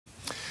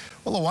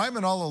Well, a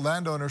Waimanalo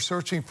landowner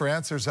searching for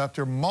answers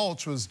after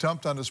mulch was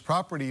dumped on his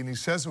property, and he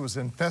says it was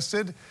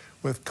infested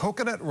with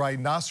coconut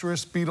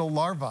rhinoceros beetle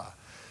larvae.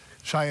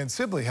 Cheyenne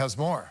Sibley has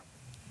more.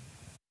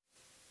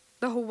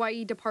 The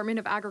Hawaii Department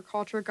of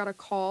Agriculture got a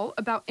call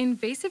about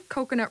invasive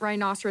coconut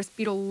rhinoceros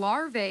beetle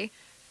larvae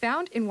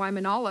found in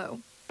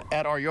Waimanalo.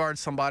 At our yard,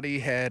 somebody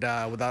had,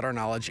 without our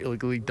knowledge,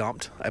 illegally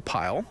dumped a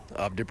pile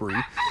of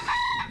debris.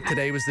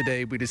 Today was the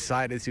day we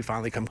decided to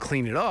finally come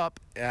clean it up,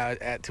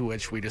 to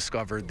which we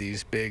discovered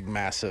these big,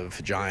 massive,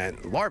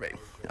 giant larvae.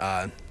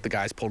 The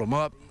guys pulled them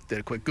up, did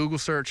a quick Google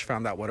search,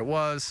 found out what it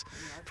was.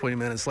 20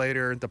 minutes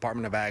later,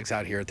 Department of Ag's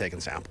out here taking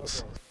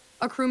samples.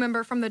 A crew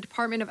member from the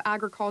Department of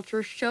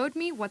Agriculture showed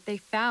me what they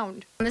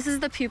found. This is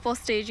the pupal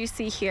stage you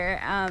see here.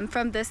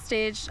 From this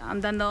stage,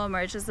 then they'll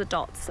emerge as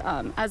adults.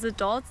 As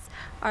adults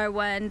are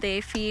when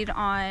they feed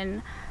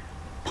on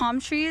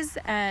palm trees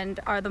and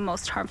are the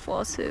most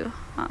harmful to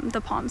the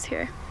palms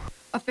here.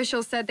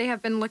 Officials said they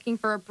have been looking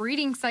for a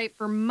breeding site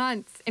for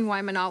months in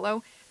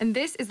Waimanalo, and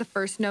this is the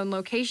first known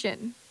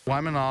location.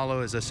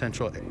 Waimanalo is a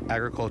central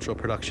agricultural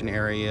production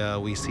area.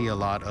 We see a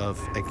lot of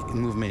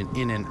movement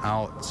in and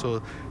out,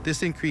 so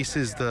this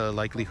increases the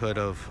likelihood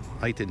of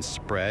heightened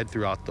spread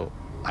throughout the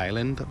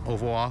island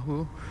of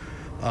Oahu.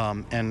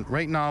 And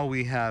right now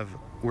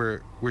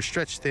we're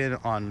stretched thin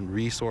on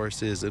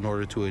resources in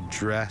order to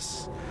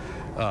address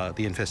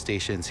the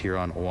infestations here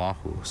on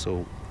Oahu.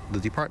 So the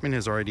department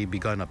has already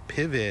begun a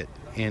pivot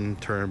in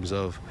terms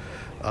of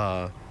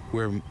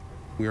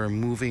we are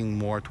moving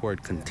more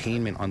toward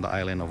containment on the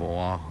island of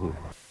Oahu.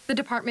 The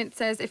department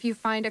says if you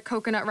find a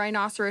coconut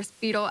rhinoceros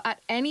beetle at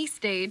any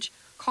stage,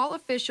 call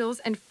officials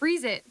and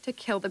freeze it to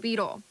kill the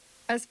beetle.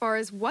 As far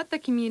as what the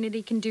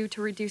community can do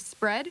to reduce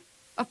spread,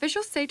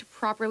 officials say to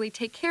properly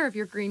take care of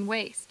your green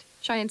waste.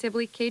 Cheyenne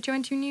Sibley,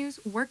 KHON2 News,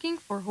 working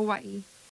for Hawaii.